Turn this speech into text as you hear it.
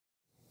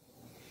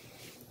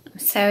I'm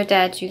so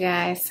dead, you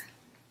guys.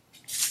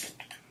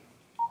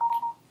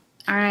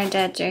 Aren't I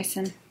dead,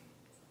 Jason?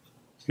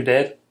 You're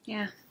dead?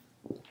 Yeah.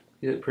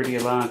 You look pretty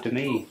alive to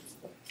me.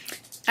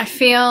 I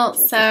feel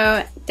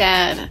so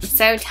dead. I'm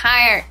so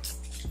tired.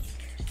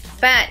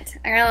 But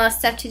I got a lot of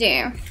stuff to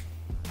do.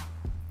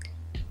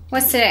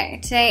 What's today?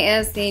 Today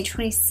is the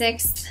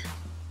 26th.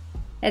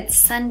 It's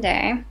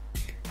Sunday.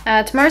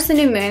 Tomorrow's the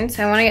new moon,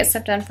 so I want to get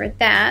stuff done for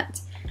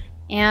that.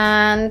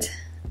 And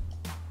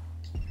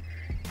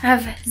I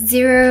have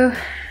zero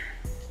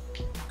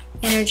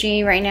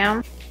energy right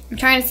now. I'm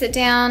trying to sit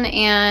down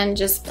and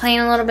just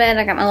plan a little bit.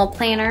 I got my little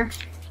planner.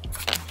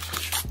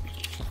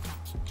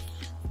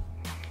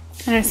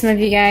 I know some of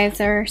you guys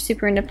are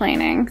super into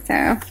planning, so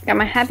I've got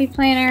my happy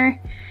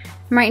planner.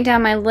 I'm writing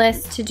down my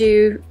list to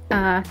do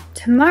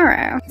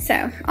tomorrow.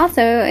 So,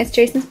 also, it's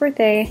Jason's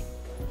birthday,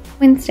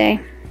 Wednesday.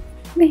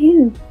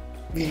 Woohoo!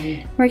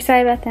 We're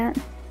excited about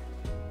that.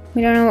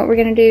 We don't know what we're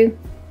gonna do.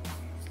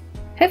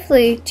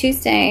 Hopefully,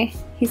 Tuesday,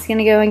 he's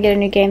gonna go and get a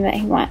new game that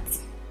he wants.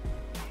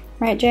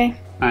 Right, Jay?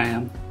 I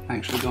am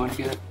actually going to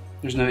get it.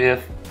 There's no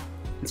if.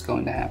 It's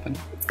going to happen.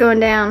 It's going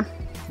down.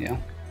 Yeah.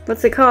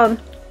 What's it called?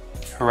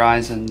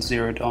 Horizon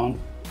Zero Dawn.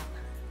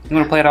 I'm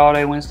going to play it all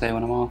day Wednesday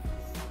when I'm off.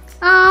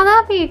 Oh,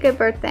 that'll be a good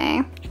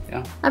birthday.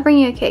 Yeah. I'll bring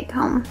you a cake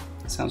home.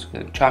 Sounds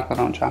good. Chocolate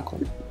on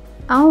chocolate.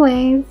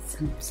 Always.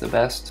 It's the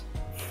best.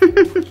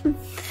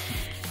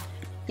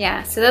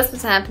 Yeah, so that's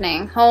what's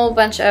happening. Whole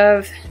bunch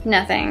of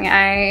nothing.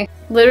 I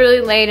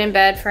literally laid in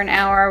bed for an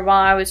hour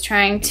while I was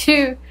trying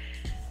to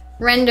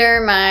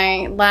render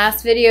my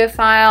last video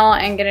file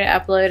and get it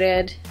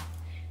uploaded.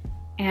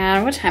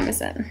 And what time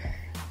is it?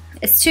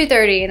 It's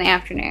 2:30 in the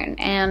afternoon,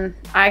 and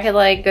I could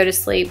like go to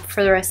sleep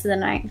for the rest of the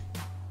night.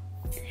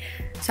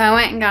 So I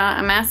went and got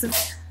a massive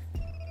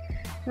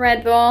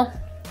Red Bull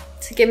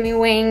to give me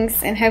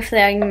wings, and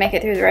hopefully I can make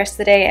it through the rest of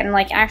the day and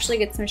like actually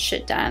get some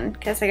shit done,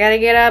 because I gotta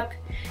get up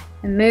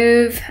and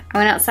move. I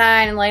went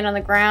outside and laid on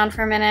the ground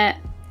for a minute.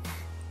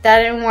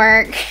 That didn't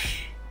work.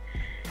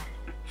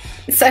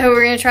 So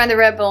we're gonna try the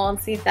Red Bull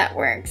and see if that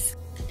works.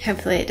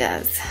 Hopefully it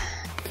does.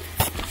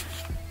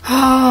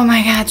 Oh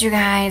my god, you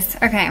guys.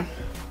 Okay.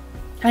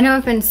 I know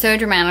I've been so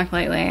dramatic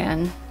lately,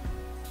 and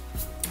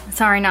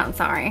sorry, not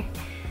sorry.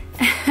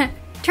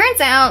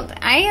 Turns out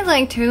I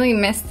like totally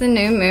missed the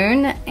new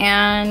moon,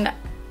 and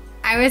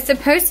I was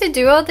supposed to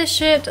do all this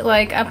shit,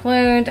 like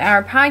upload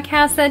our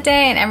podcast that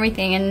day and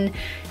everything, and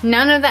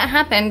none of that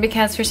happened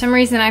because for some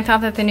reason I thought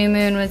that the new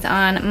moon was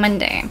on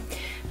Monday.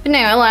 But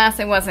no,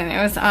 alas, it wasn't.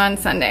 It was on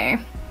Sunday,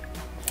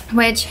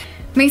 which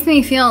makes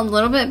me feel a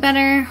little bit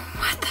better.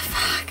 What the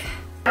fuck?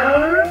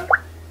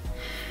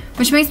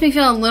 Which makes me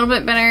feel a little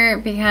bit better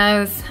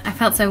because I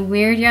felt so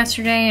weird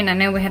yesterday, and I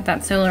know we had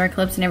that solar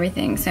eclipse and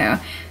everything, so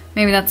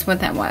maybe that's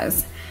what that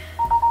was.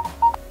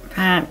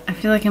 But I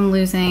feel like I'm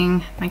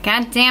losing my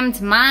goddamn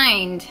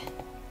mind.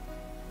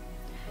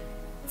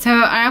 So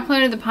I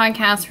uploaded the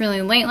podcast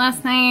really late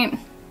last night.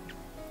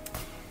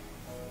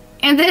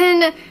 And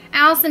then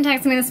Allison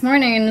texted me this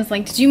morning and was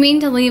like, did you mean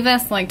to leave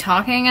us like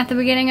talking at the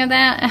beginning of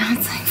that? And I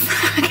was like,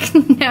 fuck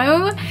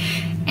no.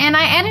 And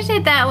I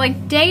edited that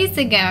like days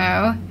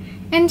ago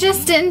and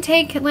just didn't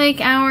take like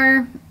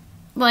our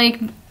like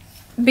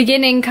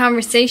beginning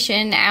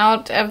conversation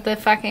out of the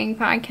fucking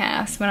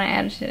podcast when I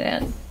edited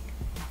it.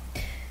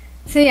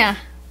 So yeah,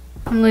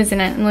 I'm losing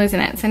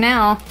it. So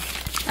now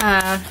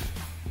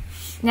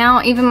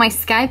even my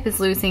Skype is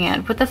losing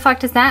it. What the fuck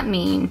does that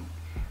mean?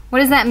 What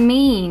does that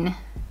mean?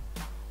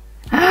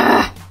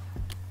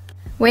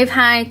 Wave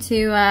hi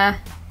to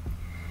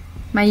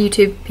my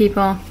YouTube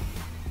people.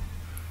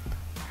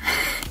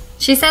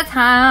 She says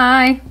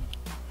hi.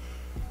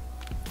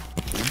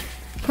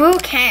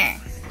 Okay,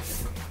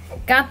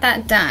 got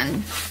that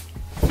done.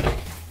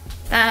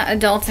 That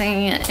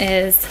adulting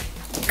is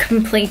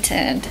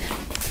completed.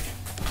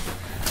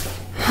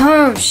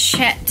 Oh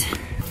shit.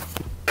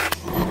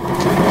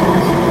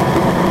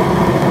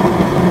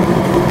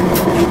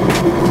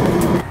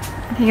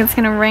 I think it's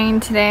gonna rain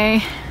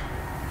today.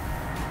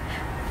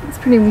 It's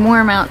pretty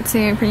warm out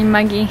too, pretty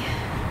muggy.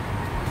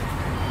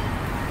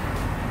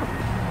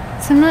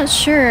 So I'm not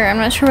sure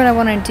what I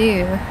want to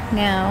do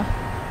now.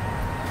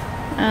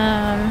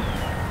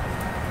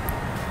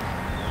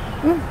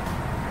 Ooh,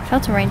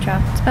 felt a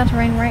raindrop. It's about to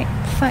rain right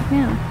the fuck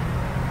now.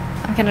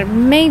 I've got a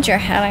major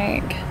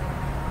headache.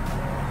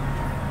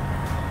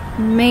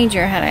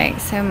 Major headache,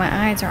 so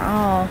my eyes are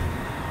all,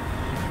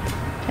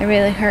 it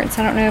really hurts.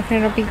 I don't know if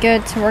it'll be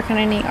good to work on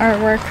any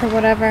artwork or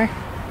whatever.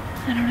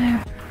 I don't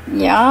know.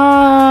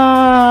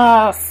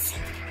 Yes!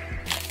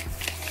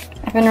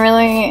 I've been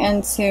really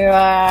into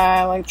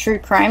like true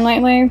crime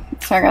lately,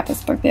 so I got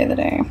this book the other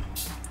day.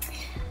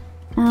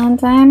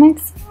 And I'm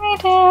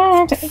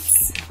excited.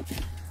 It's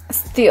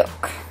thick.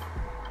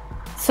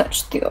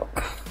 Such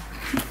thick.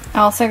 I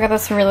also got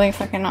this really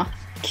fucking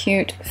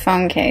cute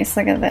phone case.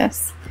 Look at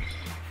this.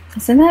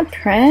 Isn't that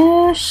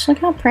fresh? Look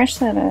how fresh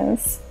that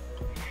is.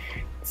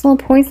 It's a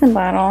little poison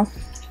bottle.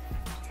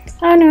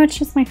 Oh no, it's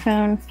just my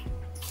phone.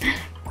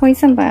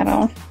 Poison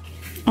bottle.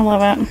 I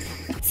love it.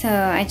 So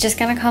I just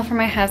got a call from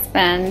my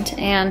husband,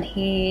 and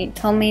he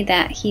told me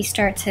that he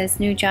starts his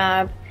new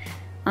job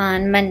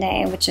on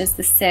Monday, which is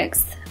the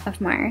 6th of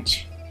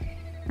March.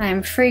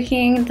 I'm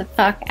freaking the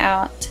fuck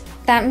out.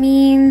 That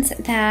means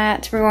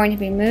that we're going to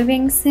be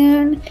moving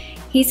soon.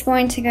 He's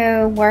going to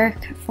go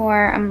work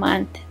for a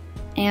month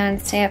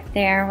and stay up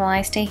there while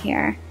I stay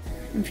here.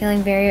 I'm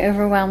feeling very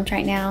overwhelmed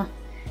right now.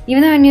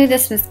 Even though I knew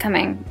this was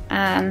coming,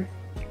 I'm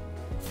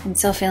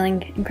still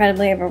feeling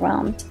incredibly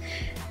overwhelmed.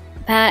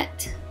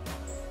 But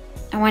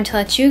I want to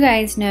let you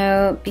guys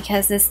know,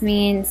 because this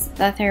means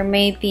that there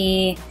may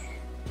be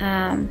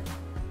probably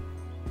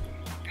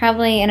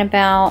in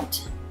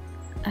about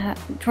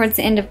towards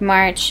the end of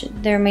March,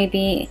 there may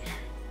be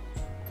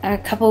a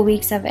couple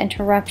weeks of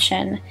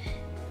interruption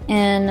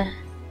in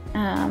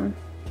my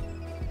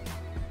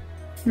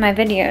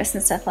videos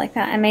and stuff like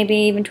that, and maybe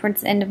even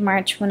towards the end of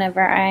March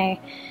whenever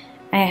I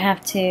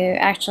have to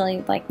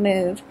actually like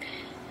move.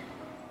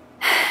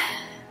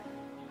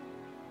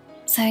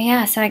 So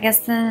yeah, so I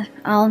guess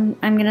I'm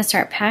gonna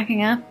start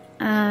packing up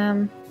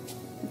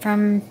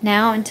from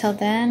now until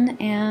then,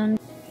 and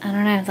I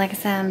don't know, like I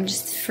said, I'm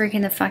just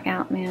freaking the fuck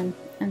out, man.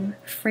 I'm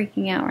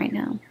freaking out right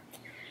now.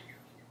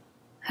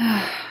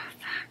 Oh,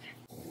 fuck.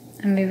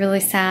 I'm gonna be really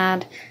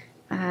sad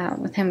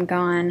with him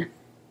gone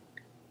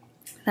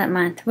that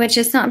month, which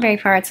is not very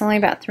far. It's only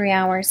about 3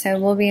 hours, so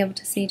we'll be able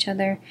to see each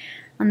other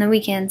on the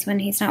weekends when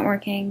he's not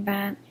working,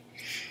 but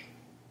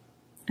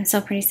I'm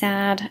still pretty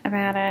sad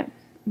about it.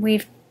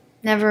 We've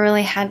never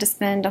really had to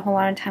spend a whole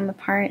lot of time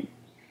apart,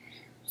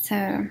 so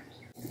I'm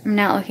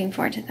not looking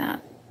forward to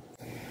that.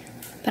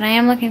 But I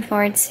am looking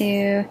forward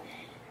to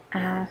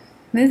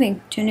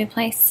moving to a new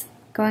place,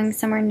 going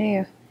somewhere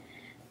new,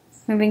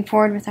 moving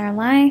forward with our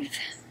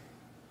life.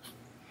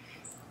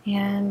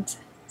 And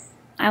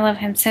I love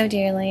him so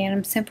dearly, and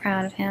I'm so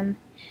proud of him,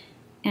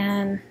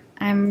 and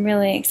I'm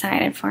really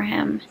excited for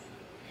him,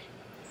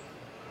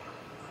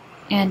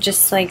 and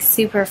just like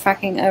super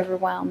fucking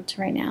overwhelmed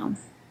right now.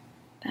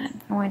 But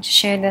I wanted to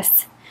share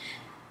this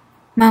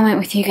moment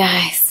with you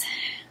guys.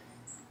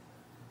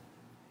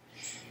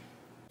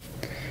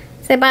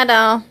 Say bye,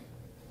 doll.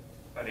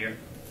 Bye, dear.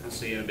 I'll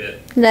see you in a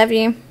bit. Love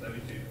you. Love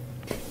you too.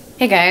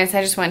 Hey guys,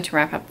 I just wanted to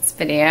wrap up this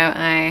video.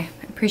 I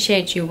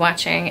appreciate you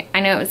watching.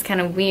 I know it was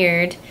kind of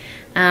weird,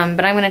 but I'm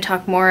going to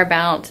talk more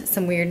about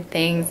some weird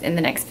things in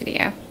the next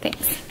video.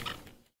 Thanks.